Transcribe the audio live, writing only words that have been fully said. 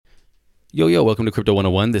Yo, welcome to Crypto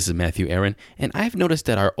 101. This is Matthew Aaron, and I've noticed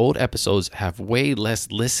that our old episodes have way less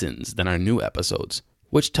listens than our new episodes,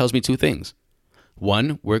 which tells me two things.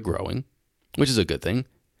 One, we're growing, which is a good thing.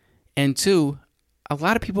 And two, a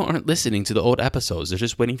lot of people aren't listening to the old episodes. They're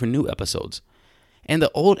just waiting for new episodes. And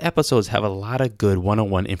the old episodes have a lot of good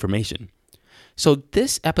one-on-one information. So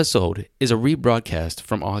this episode is a rebroadcast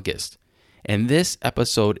from August. And this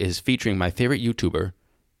episode is featuring my favorite YouTuber,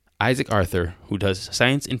 Isaac Arthur, who does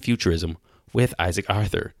Science and Futurism with Isaac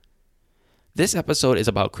Arthur. This episode is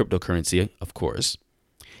about cryptocurrency, of course,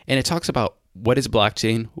 and it talks about what is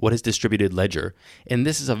blockchain, what is distributed ledger, and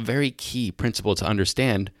this is a very key principle to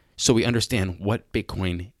understand so we understand what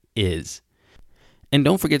Bitcoin is. And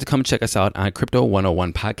don't forget to come check us out on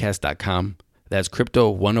crypto101podcast.com. That's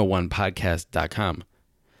crypto101podcast.com.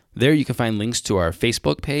 There you can find links to our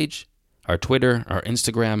Facebook page, our Twitter, our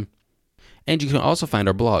Instagram, and you can also find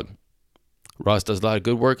our blog. Ross does a lot of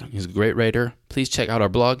good work. He's a great writer. Please check out our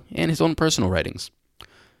blog and his own personal writings.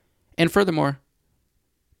 And furthermore,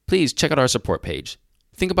 please check out our support page.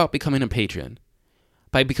 Think about becoming a patron.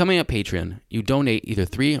 By becoming a patron, you donate either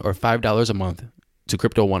 $3 or $5 a month to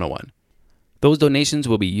Crypto 101. Those donations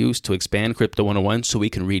will be used to expand Crypto 101 so we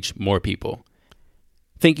can reach more people.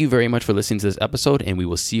 Thank you very much for listening to this episode, and we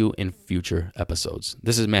will see you in future episodes.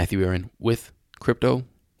 This is Matthew Aaron with Crypto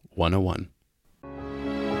 101.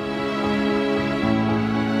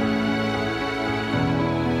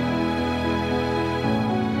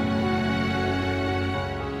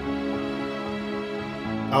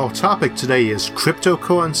 Our topic today is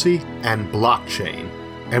cryptocurrency and blockchain,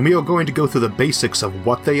 and we are going to go through the basics of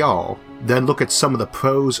what they are, then look at some of the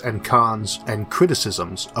pros and cons and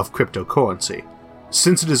criticisms of cryptocurrency.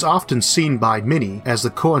 Since it is often seen by many as the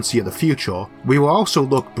currency of the future, we will also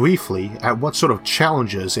look briefly at what sort of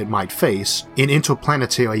challenges it might face in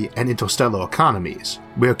interplanetary and interstellar economies,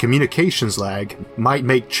 where communications lag might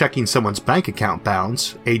make checking someone's bank account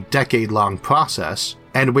balance a decade-long process,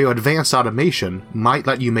 and where advanced automation might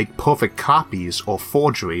let you make perfect copies or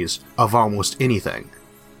forgeries of almost anything.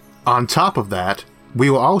 On top of that, we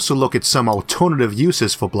will also look at some alternative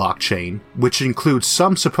uses for blockchain, which include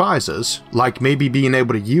some surprises, like maybe being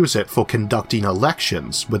able to use it for conducting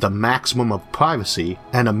elections with a maximum of privacy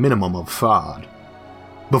and a minimum of fraud.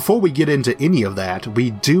 Before we get into any of that,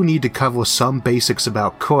 we do need to cover some basics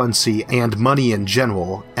about currency and money in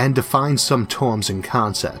general and define some terms and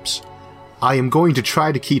concepts. I am going to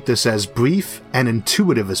try to keep this as brief and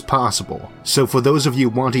intuitive as possible, so for those of you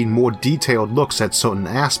wanting more detailed looks at certain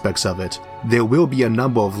aspects of it, there will be a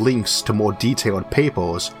number of links to more detailed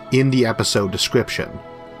papers in the episode description.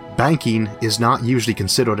 Banking is not usually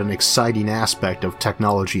considered an exciting aspect of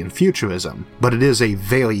technology and futurism, but it is a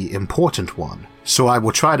very important one, so I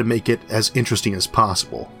will try to make it as interesting as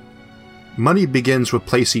possible. Money begins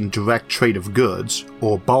replacing direct trade of goods,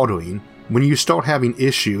 or bartering, when you start having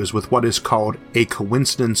issues with what is called a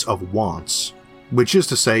coincidence of wants, which is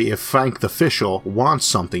to say if Frank the Fisher wants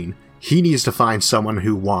something, he needs to find someone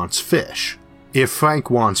who wants fish. If Frank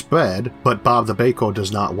wants bread, but Bob the Baker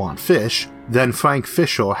does not want fish, then Frank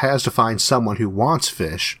Fisher has to find someone who wants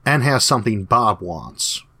fish and has something Bob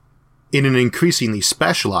wants. In an increasingly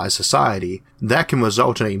specialized society, that can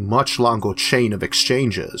result in a much longer chain of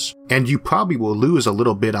exchanges, and you probably will lose a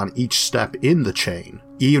little bit on each step in the chain,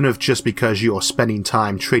 even if just because you are spending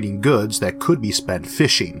time trading goods that could be spent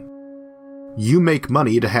fishing. You make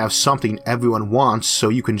money to have something everyone wants so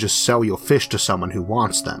you can just sell your fish to someone who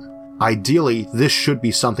wants them. Ideally, this should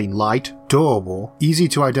be something light, durable, easy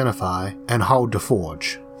to identify, and hard to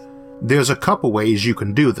forge. There's a couple ways you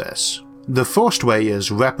can do this. The first way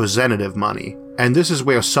is representative money, and this is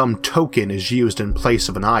where some token is used in place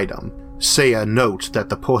of an item, say a note that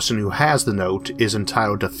the person who has the note is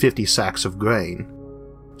entitled to 50 sacks of grain.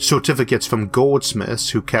 Certificates from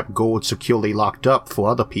goldsmiths who kept gold securely locked up for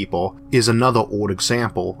other people is another old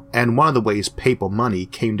example, and one of the ways paper money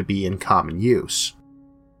came to be in common use.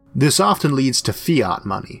 This often leads to fiat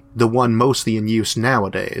money, the one mostly in use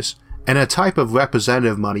nowadays, and a type of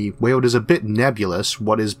representative money where it is a bit nebulous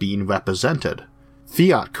what is being represented.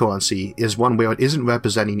 Fiat currency is one where it isn't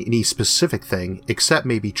representing any specific thing except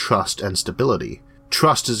maybe trust and stability.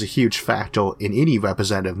 Trust is a huge factor in any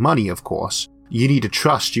representative money, of course. You need to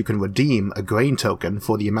trust you can redeem a grain token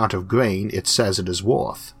for the amount of grain it says it is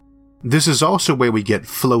worth. This is also where we get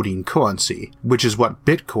floating currency, which is what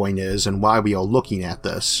Bitcoin is and why we are looking at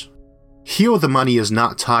this. Here the money is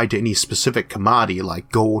not tied to any specific commodity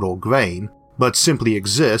like gold or grain, but simply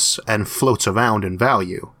exists and floats around in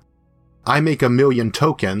value. I make 1 million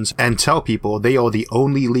tokens and tell people they are the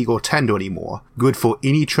only legal tender anymore, good for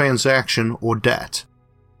any transaction or debt.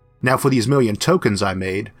 Now for these million tokens I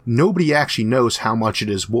made, nobody actually knows how much it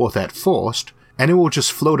is worth at first, and it will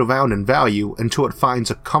just float around in value until it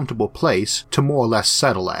finds a comfortable place to more or less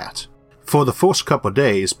settle at. For the first couple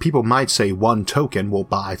days, people might say 1 token will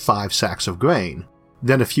buy 5 sacks of grain.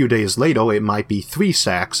 Then a few days later it might be 3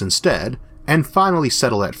 sacks instead, and finally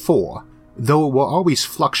settle at 4, though it will always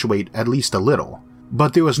fluctuate at least a little,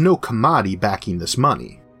 but there is no commodity backing this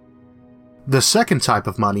money. The second type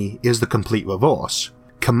of money is the complete reverse,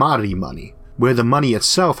 commodity money, where the money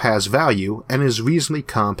itself has value and is reasonably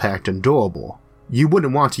compact and durable. You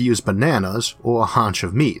wouldn't want to use bananas or a haunch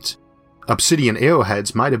of meat. Obsidian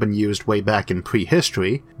arrowheads might have been used way back in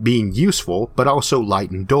prehistory, being useful but also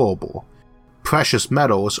light and durable. Precious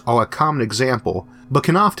metals are a common example, but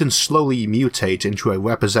can often slowly mutate into a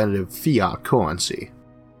representative fiat currency.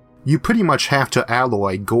 You pretty much have to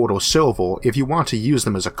alloy gold or silver if you want to use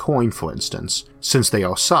them as a coin, for instance, since they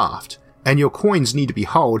are soft, and your coins need to be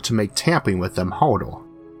hard to make tampering with them harder.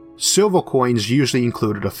 Silver coins usually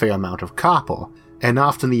included a fair amount of copper, and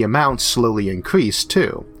often the amounts slowly increased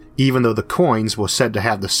too, even though the coins were said to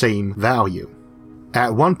have the same value.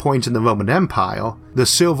 At one point in the Roman Empire, the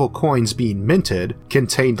silver coins being minted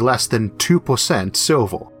contained less than 2%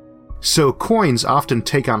 silver. So coins often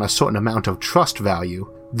take on a certain amount of trust value,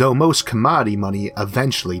 though most commodity money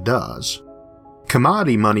eventually does.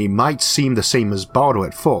 Commodity money might seem the same as barter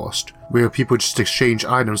at first, where people just exchange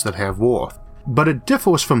items that have worth, but it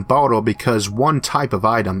differs from barter because one type of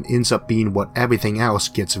item ends up being what everything else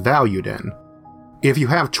gets valued in. If you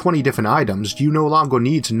have 20 different items, you no longer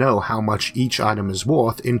need to know how much each item is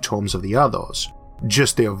worth in terms of the others,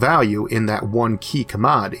 just their value in that one key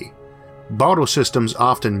commodity. Barter systems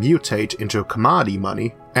often mutate into commodity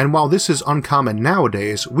money, and while this is uncommon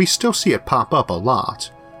nowadays, we still see it pop up a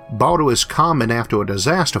lot. Barter is common after a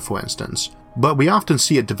disaster, for instance, but we often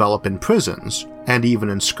see it develop in prisons, and even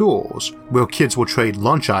in schools, where kids will trade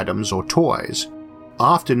lunch items or toys.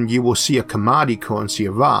 Often you will see a commodity currency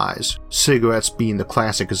arise, cigarettes being the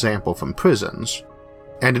classic example from prisons.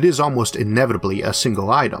 And it is almost inevitably a single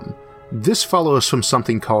item. This follows from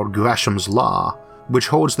something called Gresham's Law, which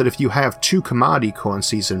holds that if you have 2 commodity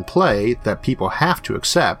currencies in play that people have to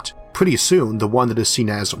accept, pretty soon the one that is seen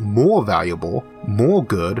as more valuable, more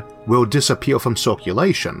good, will disappear from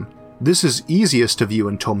circulation. This is easiest to view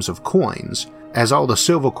in terms of coins, as all the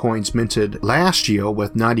silver coins minted last year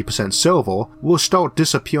with 90% silver will start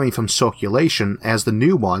disappearing from circulation as the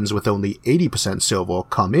new ones with only 80% silver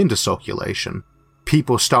come into circulation.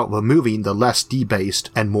 People start removing the less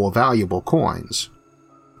debased and more valuable coins.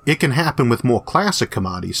 It can happen with more classic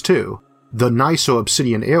commodities too. The nicer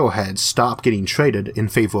obsidian arrowheads stop getting traded in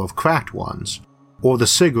favor of cracked ones, or the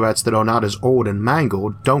cigarettes that are not as old and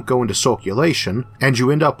mangled don't go into circulation, and you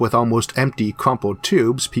end up with almost empty, crumpled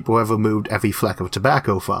tubes people have removed every fleck of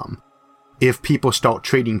tobacco from. If people start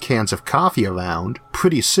trading cans of coffee around,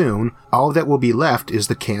 pretty soon all that will be left is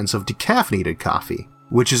the cans of decaffeinated coffee,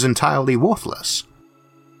 which is entirely worthless.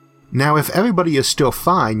 Now if everybody is still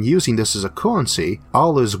fine using this as a currency,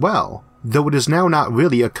 all is well, though it is now not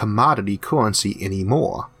really a commodity currency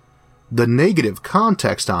anymore. The negative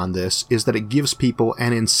context on this is that it gives people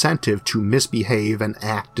an incentive to misbehave and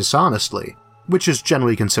act dishonestly, which is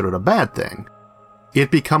generally considered a bad thing.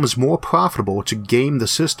 It becomes more profitable to game the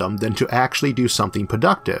system than to actually do something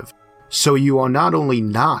productive, so you are not only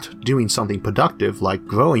not doing something productive like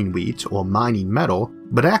growing wheat or mining metal,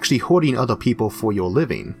 but actually hurting other people for your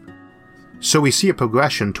living. So we see a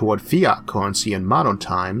progression toward fiat currency in modern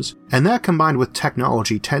times, and that combined with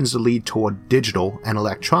technology tends to lead toward digital and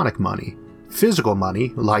electronic money. Physical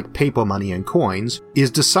money, like paper money and coins, is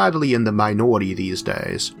decidedly in the minority these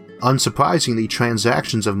days. Unsurprisingly,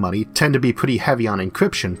 transactions of money tend to be pretty heavy on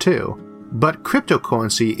encryption too. But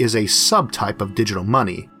cryptocurrency is a subtype of digital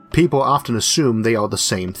money. People often assume they are the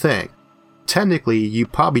same thing. Technically, you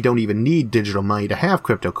probably don't even need digital money to have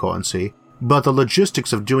cryptocurrency, but the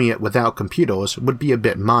logistics of doing it without computers would be a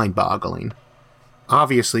bit mind-boggling.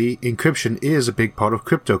 Obviously, encryption is a big part of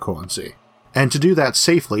cryptocurrency, and to do that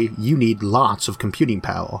safely, you need lots of computing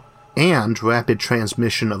power, and rapid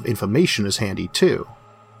transmission of information is handy too.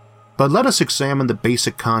 But let us examine the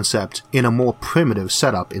basic concept in a more primitive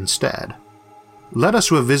setup instead. Let us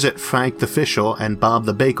revisit Frank the Fisher and Bob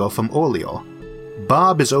the Baker from earlier.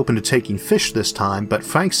 Bob is open to taking fish this time, but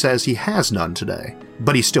Frank says he has none today,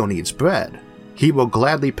 but he still needs bread. He will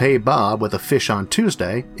gladly pay Bob with a fish on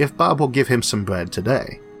Tuesday if Bob will give him some bread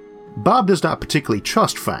today. Bob does not particularly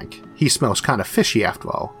trust Frank. He smells kind of fishy after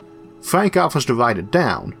all. Frank offers to write it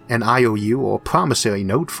down, an IOU or promissory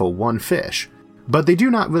note for one fish, but they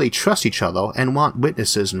do not really trust each other and want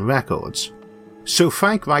witnesses and records. So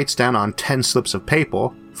Frank writes down on 10 slips of paper,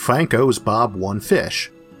 Frank owes Bob 1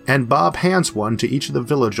 fish, and Bob hands one to each of the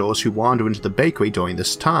villagers who wander into the bakery during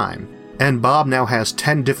this time, and Bob now has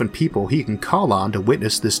 10 different people he can call on to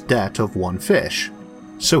witness this debt of 1 fish.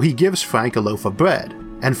 So he gives Frank a loaf of bread,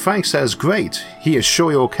 and Frank says great, he is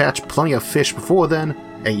sure he'll catch plenty of fish before then,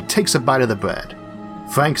 and he takes a bite of the bread.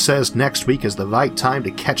 Frank says next week is the right time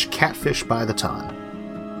to catch catfish by the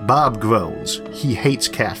ton. Bob groans, he hates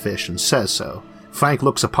catfish and says so. Frank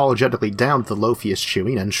looks apologetically down at the loaf he is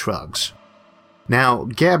chewing and shrugs. Now,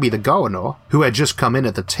 Gabby the gardener, who had just come in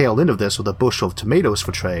at the tail end of this with a bushel of tomatoes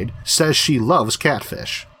for trade, says she loves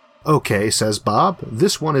catfish. Okay, says Bob,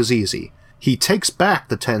 this one is easy. He takes back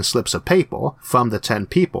the 10 slips of paper from the 10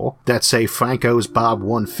 people that say Frank owes Bob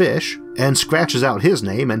 1 fish, and scratches out his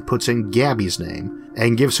name and puts in Gabby's name,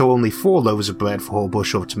 and gives her only 4 loaves of bread for her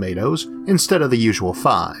bushel of tomatoes instead of the usual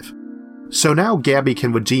 5. So now Gabby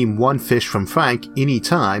can redeem 1 fish from Frank any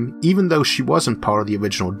time, even though she wasn't part of the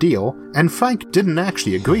original deal, and Frank didn't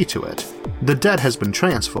actually agree to it. The debt has been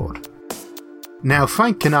transferred. Now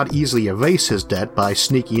Frank cannot easily erase his debt by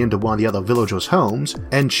sneaking into one of the other villagers' homes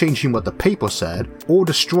and changing what the paper said, or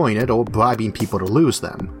destroying it or bribing people to lose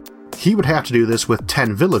them. He would have to do this with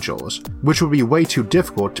 10 villagers, which would be way too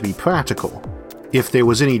difficult to be practical. If there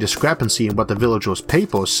was any discrepancy in what the villagers'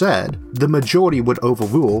 papers said, the majority would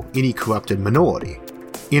overrule any corrupted minority.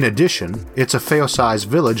 In addition, it's a fair-sized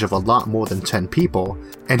village of a lot more than 10 people,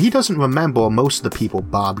 and he doesn't remember most of the people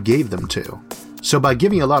Bob gave them to. So by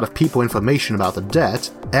giving a lot of people information about the debt,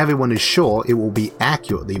 everyone is sure it will be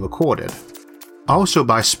accurately recorded. Also,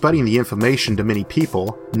 by spreading the information to many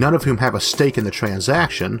people, none of whom have a stake in the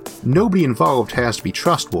transaction, nobody involved has to be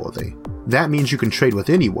trustworthy. That means you can trade with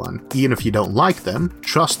anyone, even if you don't like them,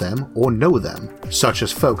 trust them, or know them, such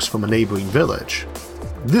as folks from a neighboring village.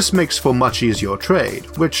 This makes for much easier trade,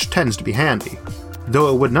 which tends to be handy.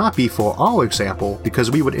 Though it would not be for our example,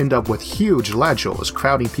 because we would end up with huge ledgers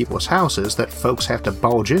crowding people's houses that folks have to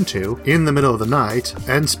bulge into in the middle of the night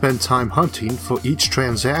and spend time hunting for each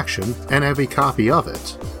transaction and every copy of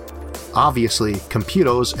it. Obviously,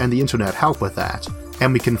 computers and the internet help with that,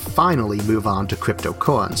 and we can finally move on to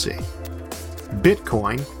cryptocurrency.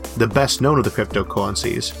 Bitcoin, the best known of the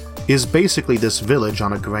cryptocurrencies, is basically this village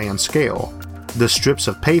on a grand scale. The strips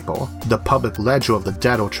of paper, the public ledger of the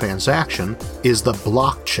debt or transaction, is the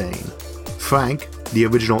blockchain. Frank, the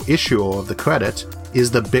original issuer of the credit, is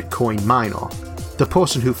the Bitcoin miner, the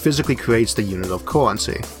person who physically creates the unit of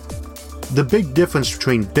currency. The big difference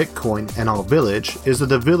between Bitcoin and our village is that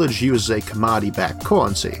the village uses a commodity-backed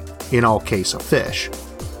currency, in our case a fish,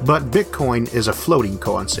 but Bitcoin is a floating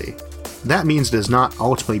currency. That means it is not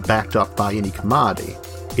ultimately backed up by any commodity.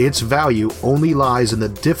 Its value only lies in the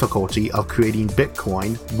difficulty of creating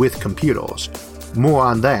Bitcoin with computers. More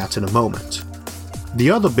on that in a moment. The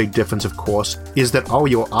other big difference, of course, is that all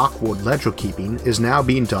your awkward ledger keeping is now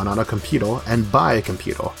being done on a computer and by a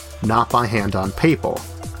computer, not by hand on paper.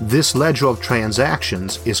 This ledger of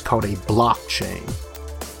transactions is called a blockchain.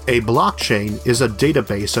 A blockchain is a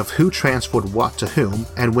database of who transferred what to whom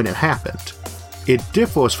and when it happened. It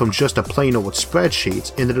differs from just a plain old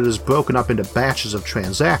spreadsheet in that it is broken up into batches of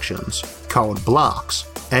transactions, called blocks,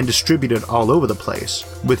 and distributed all over the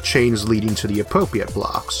place, with chains leading to the appropriate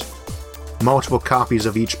blocks. Multiple copies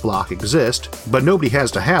of each block exist, but nobody has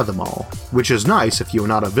to have them all, which is nice if you are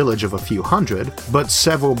not a village of a few hundred, but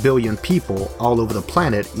several billion people all over the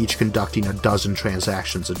planet each conducting a dozen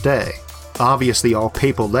transactions a day. Obviously, our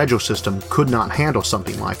paper ledger system could not handle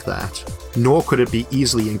something like that, nor could it be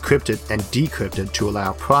easily encrypted and decrypted to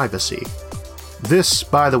allow privacy. This,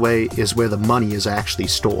 by the way, is where the money is actually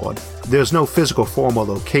stored. There's no physical form or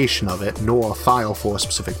location of it, nor a file for a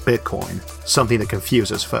specific Bitcoin, something that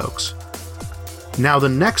confuses folks. Now, the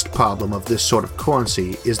next problem of this sort of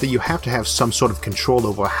currency is that you have to have some sort of control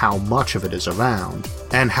over how much of it is around,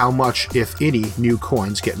 and how much, if any, new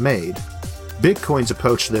coins get made. Bitcoin's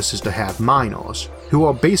approach to this is to have miners, who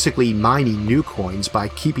are basically mining new coins by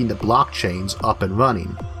keeping the blockchains up and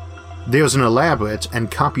running. There's an elaborate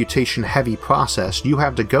and computation-heavy process you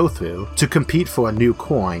have to go through to compete for a new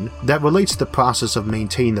coin that relates to the process of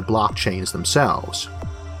maintaining the blockchains themselves.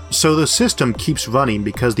 So the system keeps running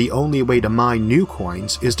because the only way to mine new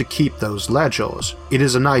coins is to keep those ledgers. It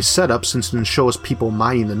is a nice setup since it ensures people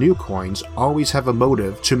mining the new coins always have a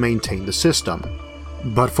motive to maintain the system.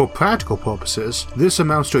 But for practical purposes, this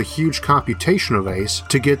amounts to a huge computational race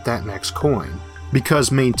to get that next coin,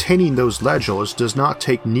 because maintaining those ledgers does not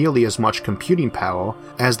take nearly as much computing power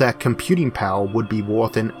as that computing power would be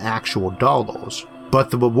worth in actual dollars, but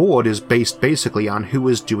the reward is based basically on who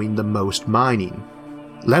is doing the most mining.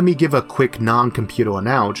 Let me give a quick non-computer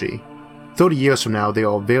analogy. 30 years from now, there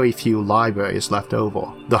are very few libraries left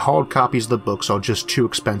over. The hard copies of the books are just too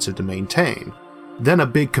expensive to maintain. Then a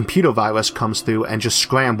big computer virus comes through and just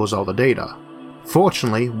scrambles all the data.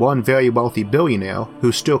 Fortunately, one very wealthy billionaire,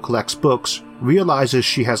 who still collects books, realizes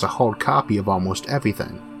she has a hard copy of almost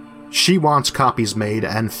everything. She wants copies made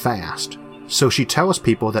and fast, so she tells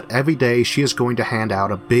people that every day she is going to hand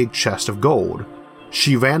out a big chest of gold.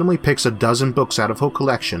 She randomly picks a dozen books out of her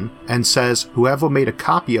collection and says whoever made a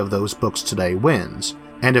copy of those books today wins,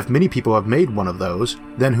 and if many people have made one of those,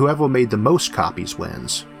 then whoever made the most copies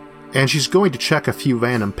wins. And she's going to check a few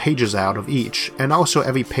random pages out of each, and also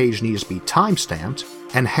every page needs to be timestamped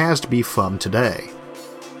and has to be from today.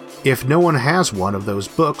 If no one has one of those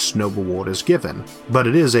books, no reward is given, but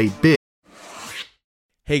it is a big...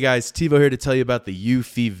 Hey guys, TiVo here to tell you about the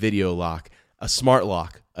Eufy Video Lock, a smart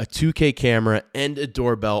lock, a 2K camera, and a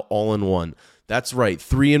doorbell all in one. That's right,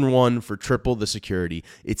 3-in-1 for triple the security.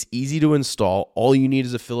 It's easy to install. All you need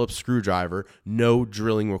is a Phillips screwdriver. No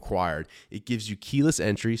drilling required. It gives you keyless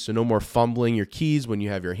entry, so no more fumbling your keys when you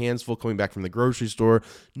have your hands full coming back from the grocery store.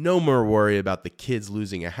 No more worry about the kids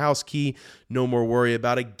losing a house key. No more worry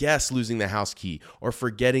about a guest losing the house key or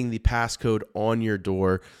forgetting the passcode on your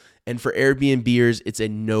door. And for Airbnbers, it's a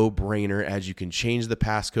no-brainer as you can change the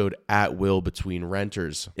passcode at will between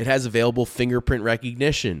renters. It has available fingerprint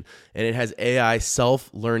recognition, and it has AI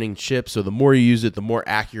self-learning chips, so the more you use it, the more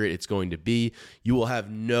accurate it's going to be. You will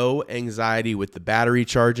have no anxiety with the battery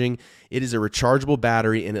charging. It is a rechargeable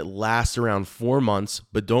battery, and it lasts around 4 months,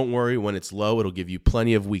 but don't worry, when it's low, it'll give you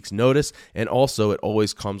plenty of weeks' notice, and also it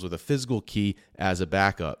always comes with a physical key as a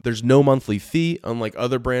backup. There's no monthly fee, unlike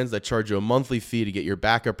other brands that charge you a monthly fee to get your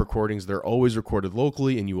backup recordings. They're always recorded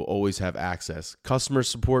locally, and you will always have access. Customer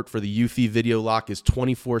support for the Eufy Video Lock is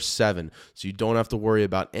 24/7, so you don't have to worry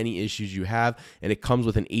about any issues you have, and it comes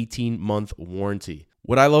with an 18-month warranty.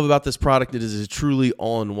 What I love about this product is it's truly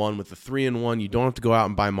all-in-one. With the 3-in-1, you don't have to go out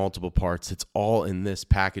and buy multiple parts. It's all in this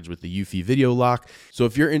package with the Eufy Video Lock. So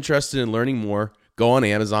if you're interested in learning more, go on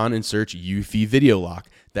Amazon and search Eufy Video Lock.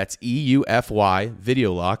 That's EUFY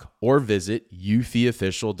Video Lock, or visit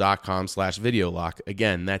eufyofficial.com/video lock.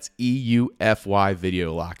 Again, that's EUFY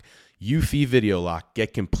Video Lock. Eufy Video Lock.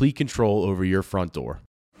 Get complete control over your front door.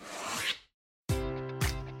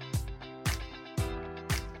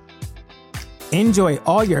 Enjoy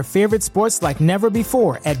all your favorite sports like never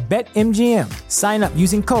before at BetMGM. Sign up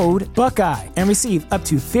using code Buckeye and receive up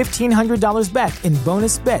to $1,500 back in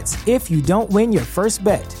bonus bets if you don't win your first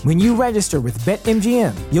bet. When you register with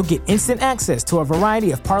BetMGM, you'll get instant access to a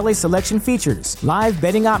variety of parlay selection features, live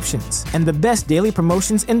betting options, and the best daily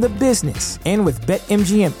promotions in the business. And with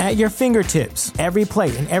BetMGM at your fingertips, every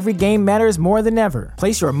play and every game matters more than ever.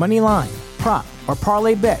 Place your money line, prop, or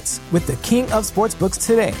parlay bets with the king of sportsbooks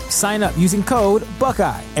today. Sign up using code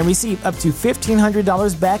Buckeye and receive up to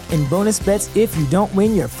 $1,500 back in bonus bets if you don't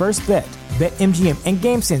win your first bet. BetMGM and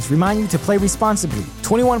GameSense remind you to play responsibly.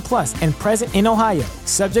 21 plus and present in Ohio,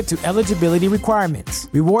 subject to eligibility requirements.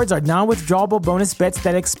 Rewards are non-withdrawable bonus bets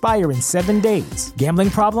that expire in 7 days. Gambling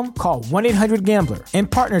problem? Call 1-800-GAMBLER. In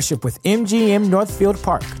partnership with MGM Northfield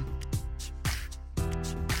Park.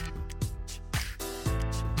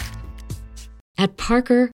 At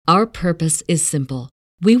Parker, our purpose is simple.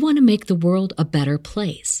 We want to make the world a better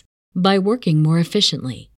place by working more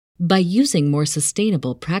efficiently, by using more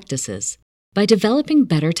sustainable practices, by developing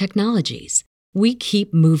better technologies. We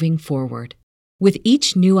keep moving forward. With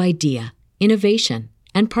each new idea, innovation,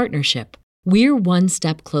 and partnership, we're one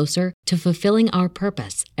step closer to fulfilling our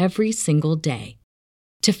purpose every single day.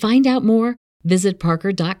 To find out more, visit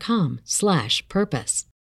parker.com/purpose.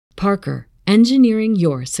 Parker, engineering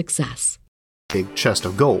your success. Big chest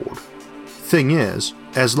of gold. Thing is,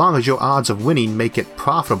 as long as your odds of winning make it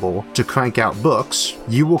profitable to crank out books,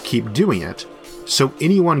 you will keep doing it. So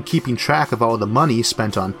anyone keeping track of all the money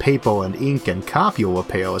spent on paper and ink and copier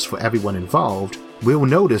repairs for everyone involved will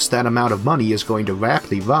notice that amount of money is going to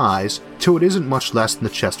rapidly rise till it isn't much less than the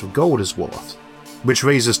chest of gold is worth. Which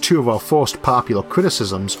raises two of our first popular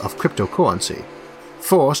criticisms of cryptocurrency.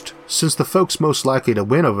 First, since the folks most likely to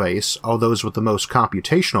win a race are those with the most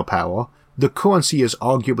computational power, the currency is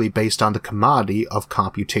arguably based on the commodity of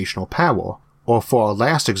computational power, or for our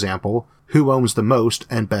last example, who owns the most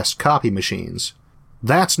and best copy machines.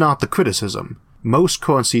 That's not the criticism. Most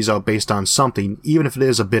currencies are based on something, even if it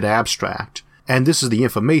is a bit abstract, and this is the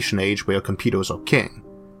information age where computers are king.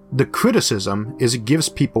 The criticism is it gives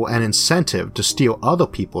people an incentive to steal other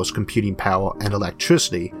people's computing power and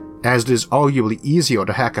electricity, as it is arguably easier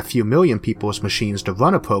to hack a few million people's machines to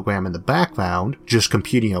run a program in the background, just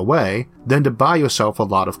computing away, than to buy yourself a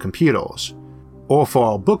lot of computers. Or for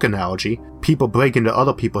our book analogy, people break into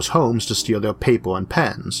other people's homes to steal their paper and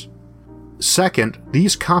pens. Second,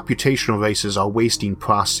 these computational races are wasting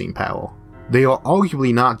processing power. They are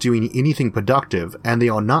arguably not doing anything productive, and they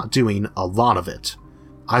are not doing a lot of it.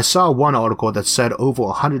 I saw one article that said over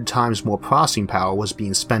 100 times more processing power was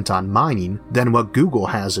being spent on mining than what Google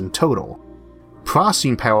has in total.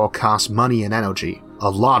 Processing power costs money and energy, a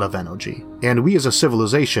lot of energy, and we as a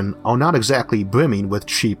civilization are not exactly brimming with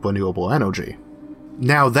cheap renewable energy.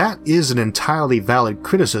 Now that is an entirely valid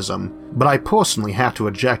criticism, but I personally have to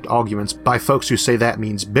reject arguments by folks who say that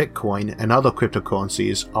means Bitcoin and other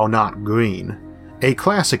cryptocurrencies are not green. A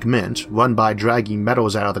classic mint, run by dragging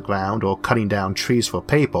metals out of the ground or cutting down trees for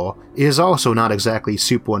paper, is also not exactly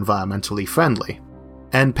super environmentally friendly.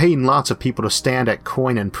 And paying lots of people to stand at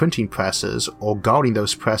coin and printing presses or guarding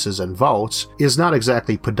those presses and vaults is not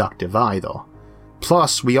exactly productive either.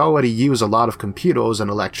 Plus, we already use a lot of computers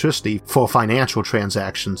and electricity for financial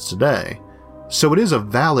transactions today. So it is a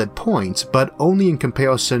valid point, but only in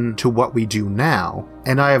comparison to what we do now,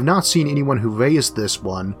 and I have not seen anyone who raised this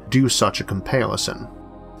one do such a comparison.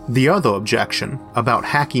 The other objection, about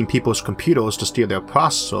hacking people's computers to steal their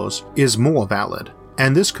processors, is more valid,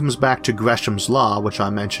 and this comes back to Gresham's law, which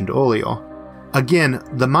I mentioned earlier. Again,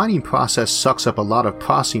 the mining process sucks up a lot of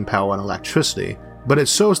processing power and electricity, but it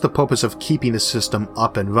serves the purpose of keeping the system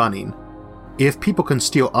up and running. If people can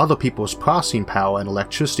steal other people's processing power and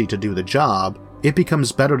electricity to do the job, it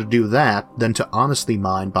becomes better to do that than to honestly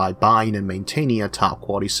mine by buying and maintaining a top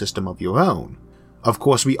quality system of your own. Of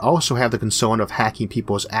course, we also have the concern of hacking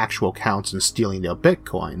people's actual accounts and stealing their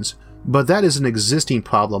bitcoins, but that is an existing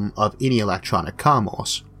problem of any electronic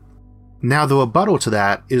commerce. Now the rebuttal to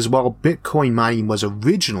that is while Bitcoin mining was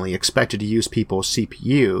originally expected to use people's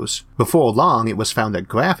CPUs, before long it was found that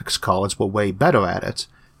graphics cards were way better at it,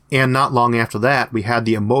 and not long after that we had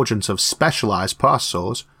the emergence of specialized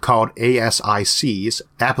processors called ASICs,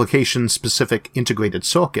 Application-Specific Integrated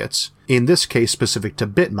Circuits, in this case specific to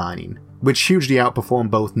bit mining, which hugely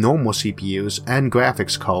outperform both normal CPUs and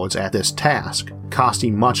graphics cards at this task,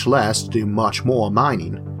 costing much less to do much more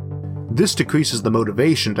mining. This decreases the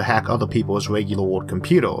motivation to hack other people's regular old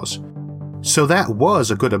computers. So that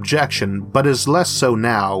was a good objection, but is less so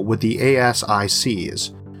now with the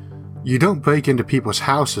ASICs. You don't break into people's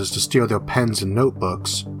houses to steal their pens and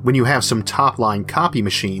notebooks when you have some top-line copy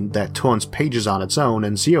machine that turns pages on its own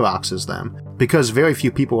and Xeroxes them, because very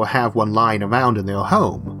few people will have one lying around in their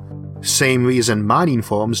home. Same reason mining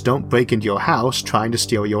firms don't break into your house trying to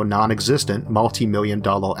steal your non-existent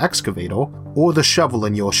multi-million-dollar excavator or the shovel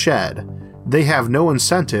in your shed. They have no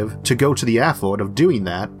incentive to go to the effort of doing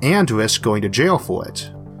that and risk going to jail for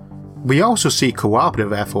it. We also see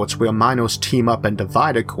cooperative efforts where miners team up and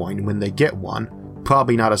divide a coin when they get one,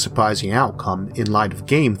 probably not a surprising outcome in light of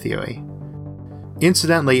game theory.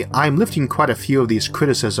 Incidentally, I'm lifting quite a few of these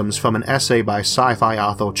criticisms from an essay by sci-fi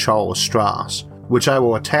author Charles Stross, which I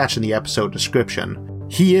will attach in the episode description.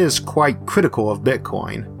 He is quite critical of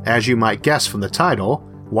Bitcoin, as you might guess from the title,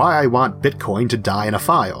 Why I Want Bitcoin to Die in a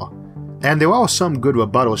Fire. And there are some good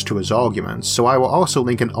rebuttals to his arguments, so I will also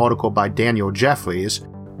link an article by Daniel Jeffries,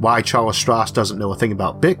 Why Charles Stross Doesn't Know a Thing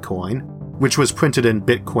About Bitcoin, which was printed in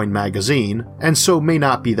Bitcoin magazine, and so may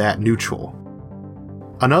not be that neutral.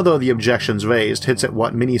 Another of the objections raised hits at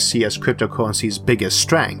what many see as cryptocurrency's biggest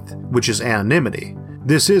strength, which is anonymity.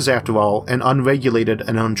 This is, after all, an unregulated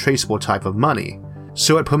and untraceable type of money,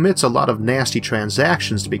 so it permits a lot of nasty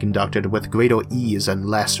transactions to be conducted with greater ease and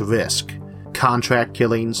less risk. Contract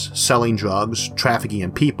killings, selling drugs, trafficking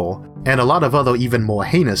in people, and a lot of other even more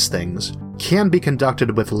heinous things can be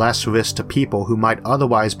conducted with less risk to people who might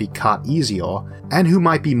otherwise be caught easier and who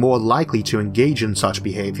might be more likely to engage in such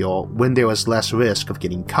behavior when there is less risk of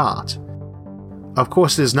getting caught. Of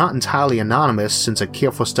course, it is not entirely anonymous since a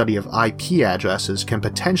careful study of IP addresses can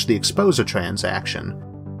potentially expose a transaction,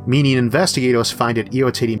 meaning investigators find it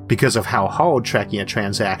irritating because of how hard tracking a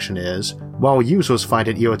transaction is, while users find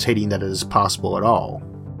it irritating that it is possible at all.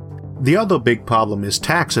 The other big problem is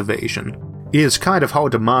tax evasion. It is kind of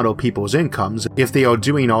hard to model people's incomes if they are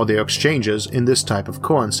doing all their exchanges in this type of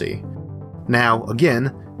currency. Now,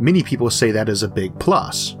 again, many people say that is a big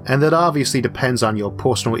plus, and that obviously depends on your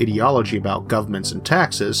personal ideology about governments and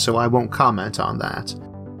taxes, so I won't comment on that.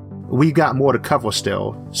 We've got more to cover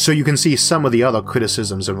still, so you can see some of the other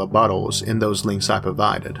criticisms and rebuttals in those links I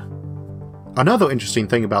provided. Another interesting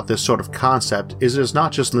thing about this sort of concept is it is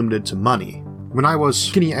not just limited to money. When I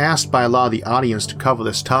was getting asked by a lot of the audience to cover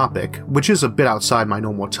this topic, which is a bit outside my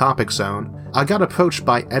normal topic zone, I got approached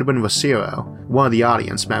by Edwin Rosero, one of the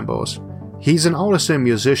audience members. He's an artist and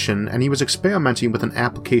musician, and he was experimenting with an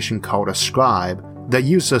application called Ascribe that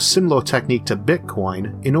uses a similar technique to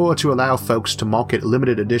Bitcoin in order to allow folks to market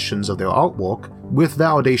limited editions of their artwork with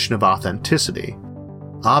validation of authenticity.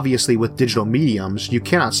 Obviously, with digital mediums, you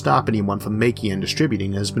cannot stop anyone from making and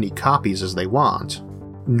distributing as many copies as they want.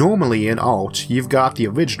 Normally in art, you've got the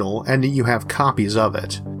original and then you have copies of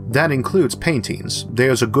it. That includes paintings.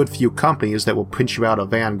 There's a good few companies that will print you out a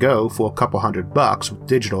Van Gogh for a couple $100 with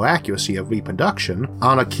digital accuracy of reproduction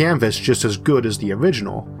on a canvas just as good as the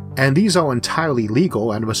original, and these are entirely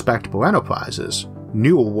legal and respectable enterprises.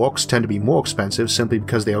 Newer works tend to be more expensive simply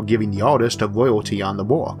because they are giving the artist a royalty on the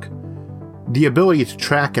work. The ability to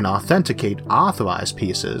track and authenticate authorized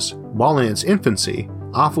pieces, while in its infancy,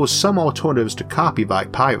 offers some alternatives to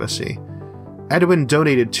copyright piracy. Edwin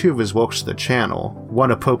donated 2 of his works to the channel,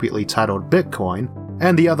 one appropriately titled Bitcoin,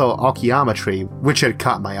 and the other Archaeometry, which had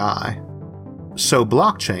caught my eye. So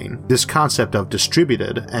blockchain, this concept of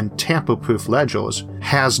distributed and tamper-proof ledgers,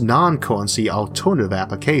 has non-currency alternative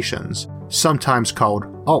applications, sometimes called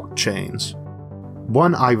altchains.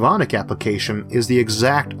 One ironic application is the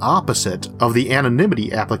exact opposite of the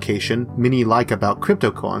anonymity application many like about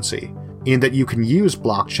cryptocurrency, in that you can use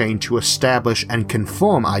blockchain to establish and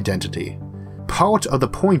confirm identity. Part of the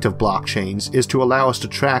point of blockchains is to allow us to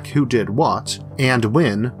track who did what, and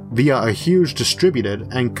when, via a huge distributed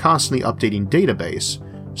and constantly updating database,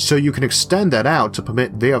 so you can extend that out to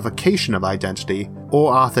permit verification of identity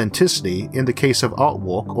or authenticity in the case of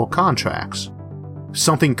artwork or contracts.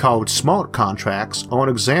 Something called smart contracts are an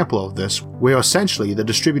example of this, where essentially the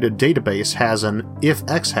distributed database has an if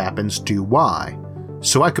X happens, do Y.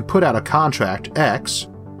 So I could put out a contract X,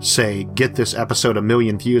 say get this episode 1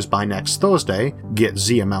 million views by next Thursday, get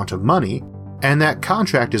Z amount of money, and that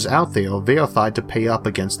contract is out there verified to pay up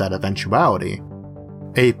against that eventuality.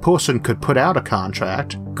 A person could put out a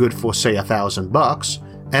contract, good for say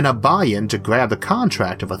 $1,000, and a buy-in to grab the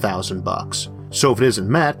contract of $1,000. So if it isn't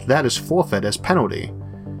met, that is forfeit as penalty.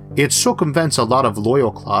 It circumvents a lot of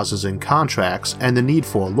loyal clauses in contracts and the need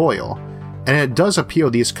for a lawyer, and it does appear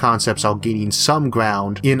these concepts are gaining some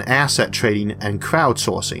ground in asset trading and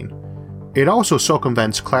crowdsourcing. It also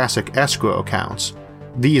circumvents classic escrow accounts,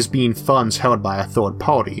 these being funds held by a third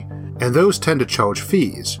party, and those tend to charge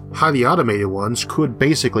fees. Highly automated ones could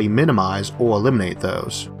basically minimize or eliminate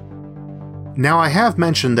those. Now, I have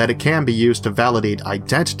mentioned that it can be used to validate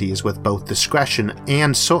identities with both discretion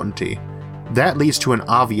and certainty. That leads to an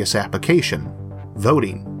obvious application: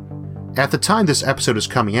 voting. At the time this episode is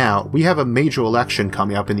coming out, we have a major election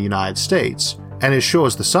coming up in the United States, and as sure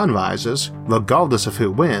as the sun rises, regardless of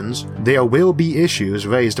who wins, there will be issues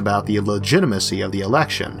raised about the legitimacy of the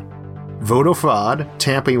election. Voter fraud,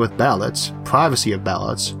 tampering with ballots, privacy of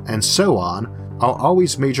ballots, and so on are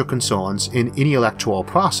always major concerns in any electoral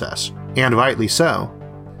process, and rightly so.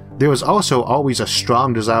 There is also always a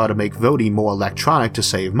strong desire to make voting more electronic to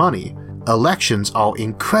save money. Elections are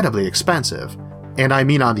incredibly expensive, and I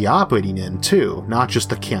mean on the operating end too, not just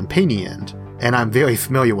the campaigning end, and I'm very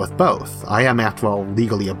familiar with both. I am, after all,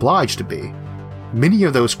 legally obliged to be. Many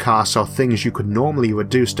of those costs are things you could normally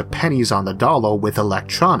reduce to pennies on the dollar with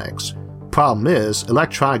electronics. Problem is,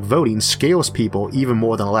 electronic voting scales people even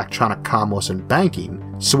more than electronic commerce and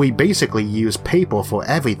banking, so we basically use paper for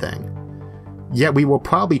everything. Yet we will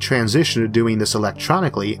probably transition to doing this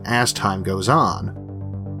electronically as time goes on.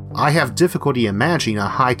 I have difficulty imagining a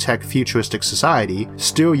high-tech futuristic society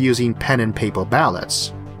still using pen and paper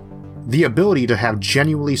ballots. The ability to have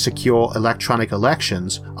genuinely secure electronic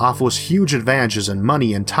elections offers huge advantages in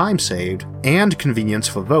money and time saved, and convenience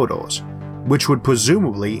for voters, which would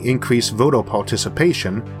presumably increase voter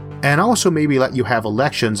participation, and also maybe let you have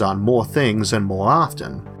elections on more things and more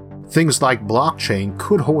often. Things like blockchain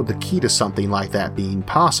could hold the key to something like that being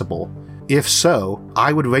possible. If so,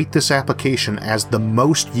 I would rate this application as the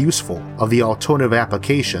most useful of the alternative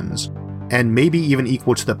applications, and maybe even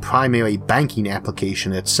equal to the primary banking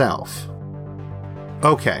application itself.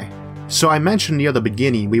 Okay, so I mentioned near the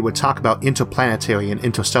beginning we would talk about interplanetary and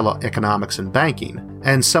interstellar economics and banking,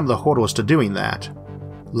 and some of the hurdles to doing that.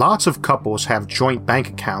 Lots of couples have joint bank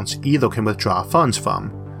accounts either can withdraw funds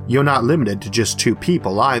from. You're not limited to just 2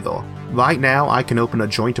 people either. Right now, I can open a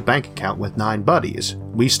joint bank account with 9 buddies.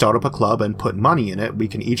 We start up a club and put money in it we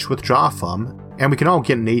can each withdraw from, and we can all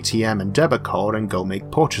get an ATM and debit card and go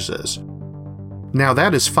make purchases. Now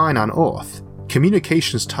that is fine on Earth.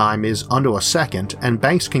 Communications time is under a second, and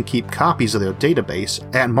banks can keep copies of their database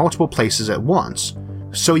at multiple places at once,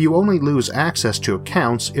 so you only lose access to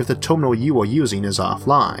accounts if the terminal you are using is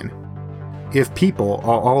offline. If people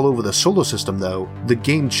are all over the solar system though, the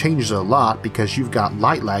game changes a lot because you've got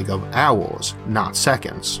light lag of hours, not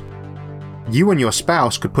seconds. You and your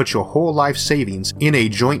spouse could put your whole life savings in a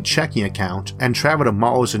joint checking account and travel to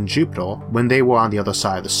Mars and Jupiter when they were on the other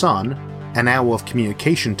side of the sun, an hour of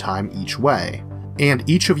communication time each way. And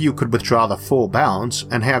each of you could withdraw the full balance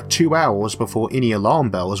and have 2 hours before any alarm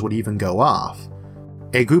bells would even go off.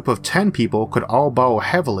 A group of 10 people could all borrow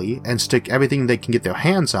heavily and stick everything they can get their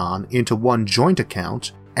hands on into one joint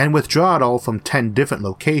account and withdraw it all from 10 different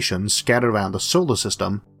locations scattered around the solar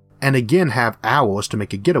system, and again have hours to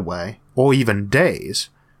make a getaway, or even days.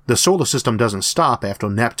 The solar system doesn't stop after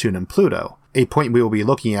Neptune and Pluto, a point we will be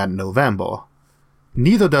looking at in November.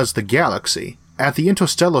 Neither does the galaxy. At the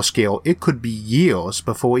interstellar scale, it could be years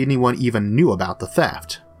before anyone even knew about the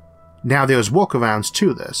theft. Now there's workarounds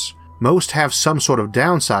to this. Most have some sort of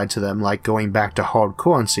downside to them, like going back to hard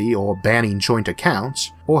currency or banning joint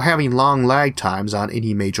accounts, or having long lag times on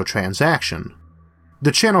any major transaction.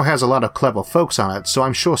 The channel has a lot of clever folks on it, so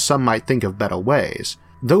I'm sure some might think of better ways.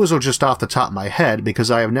 Those are just off the top of my head because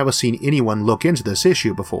I have never seen anyone look into this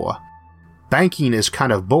issue before. Banking is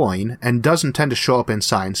kind of boring and doesn't tend to show up in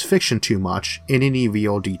science fiction too much in any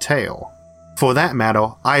real detail. For that matter,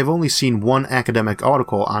 I have only seen one academic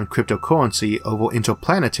article on cryptocurrency over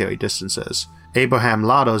interplanetary distances, Abraham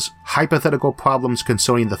Lauder's Hypothetical Problems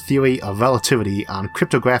Concerning the Theory of Relativity on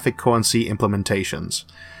Cryptographic Currency Implementations,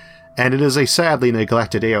 and it is a sadly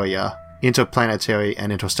neglected area, interplanetary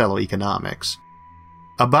and interstellar economics.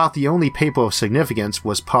 About the only paper of significance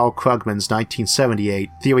was Paul Krugman's 1978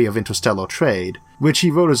 Theory of Interstellar Trade, which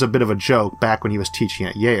he wrote as a bit of a joke back when he was teaching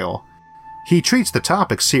at Yale. He treats the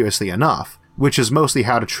topic seriously enough, which is mostly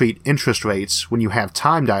how to treat interest rates when you have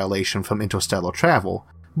time dilation from interstellar travel,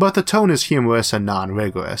 but the tone is humorous and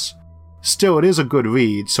non-rigorous. Still, it is a good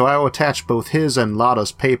read, so I will attach both his and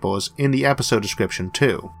Lauder's papers in the episode description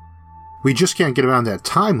too. We just can't get around that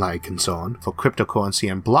time lag concern for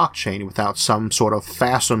cryptocurrency and blockchain without some sort of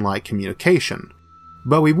fast-and-light communication,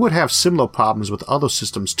 but we would have similar problems with other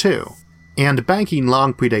systems too, and banking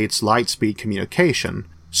long predates light-speed communication,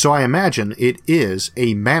 so I imagine it is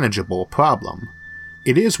a manageable problem.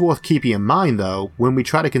 It is worth keeping in mind though when we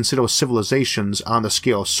try to consider civilizations on the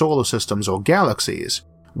scale of solar systems or galaxies,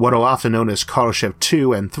 what are often known as Kardashev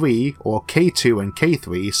 2 and 3 or K2 and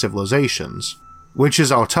K3 civilizations, which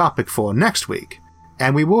is our topic for next week,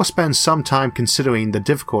 and we will spend some time considering the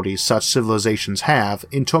difficulties such civilizations have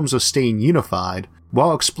in terms of staying unified,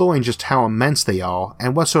 while exploring just how immense they are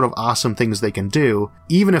and what sort of awesome things they can do,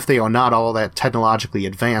 even if they are not all that technologically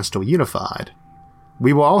advanced or unified.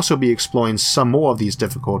 We will also be exploring some more of these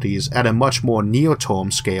difficulties at a much more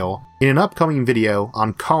near-term scale in an upcoming video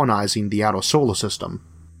on colonizing the outer solar system.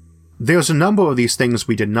 There's a number of these things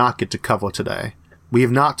we did not get to cover today. We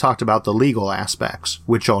have not talked about the legal aspects,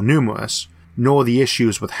 which are numerous, nor the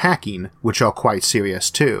issues with hacking, which are quite serious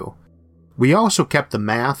too. We also kept the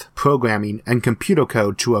math, programming, and computer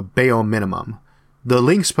code to a bare minimum. The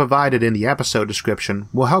links provided in the episode description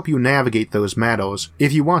will help you navigate those matters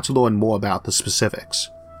if you want to learn more about the specifics.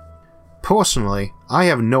 Personally, I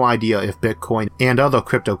have no idea if Bitcoin and other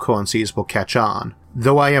cryptocurrencies will catch on,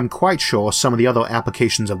 though I am quite sure some of the other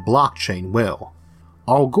applications of blockchain will.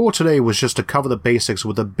 Our goal today was just to cover the basics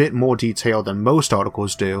with a bit more detail than most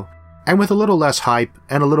articles do, and with a little less hype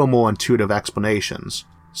and a little more intuitive explanations,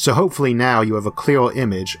 so hopefully now you have a clearer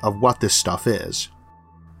image of what this stuff is.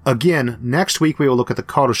 Again, next week we will look at the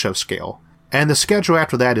Kardashev scale, and the schedule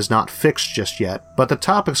after that is not fixed just yet, but the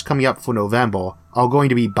topics coming up for November are going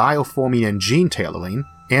to be bioforming and gene tailoring,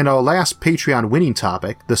 and our last Patreon winning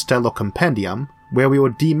topic, the Stellar Compendium, where we will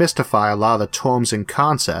demystify a lot of the terms and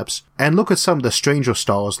concepts and look at some of the stranger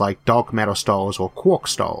stars like dark matter stars or quark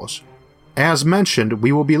stars. As mentioned,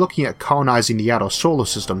 we will be looking at colonizing the outer solar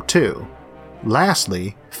system too.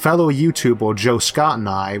 Lastly, fellow YouTuber Joe Scott and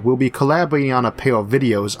I will be collaborating on a pair of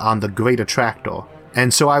videos on the Great Attractor,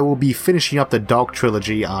 and so I will be finishing up the Dark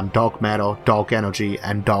Trilogy on dark matter, dark energy,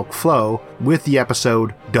 and dark flow with the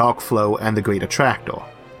episode Dark Flow and the Great Attractor.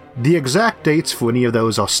 The exact dates for any of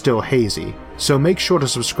those are still hazy, so make sure to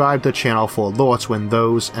subscribe to the channel for alerts when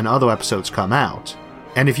those and other episodes come out.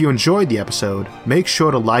 And if you enjoyed the episode, make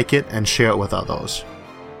sure to like it and share it with others.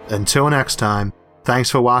 Until next time, thanks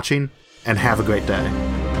for watching, and have a great day.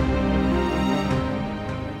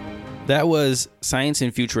 That was Science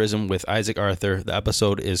and Futurism with Isaac Arthur. The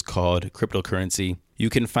episode is called Cryptocurrency. You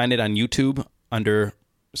can find it on YouTube under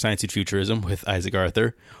Science and Futurism with Isaac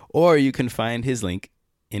Arthur, or you can find his link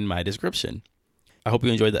in my description. I hope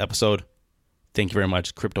you enjoyed the episode. Thank you very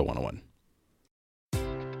much. Crypto 101.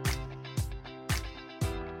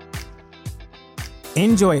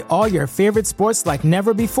 Enjoy all your favorite sports like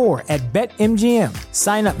never before at BetMGM.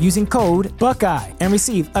 Sign up using code Buckeye and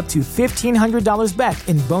receive up to $1,500 back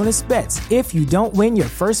in bonus bets if you don't win your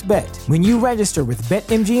first bet. When you register with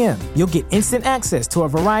BetMGM, you'll get instant access to a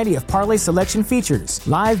variety of parlay selection features,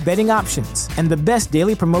 live betting options, and the best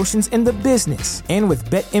daily promotions in the business. And with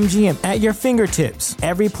BetMGM at your fingertips,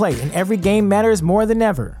 every play and every game matters more than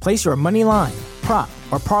ever. Place your money line, prop,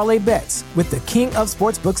 or parlay bets with the king of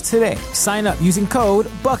sportsbooks today. Sign up using code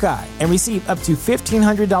Buckeye and receive up to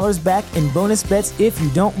 $1,500 back in bonus bets if you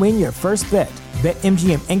don't win your first bet.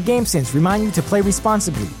 BetMGM and GameSense remind you to play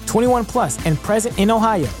responsibly. 21 plus and present in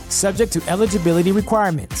Ohio, subject to eligibility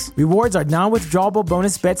requirements. Rewards are non-withdrawable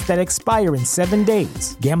bonus bets that expire in 7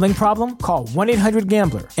 days. Gambling problem? Call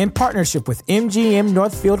 1-800-GAMBLER. In partnership with MGM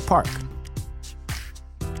Northfield Park.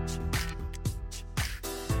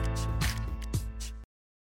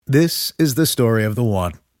 This is the story of the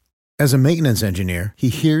one. As a maintenance engineer, he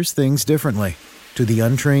hears things differently. To the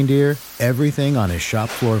untrained ear, everything on his shop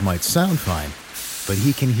floor might sound fine, but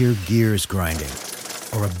he can hear gears grinding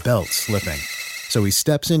or a belt slipping. So he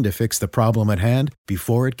steps in to fix the problem at hand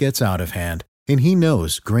before it gets out of hand. And he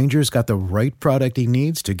knows Grainger's got the right product he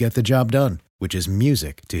needs to get the job done, which is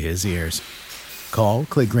music to his ears. Call,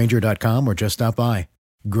 click Grainger.com, or just stop by.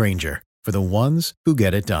 Grainger, for the ones who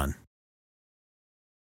get it done.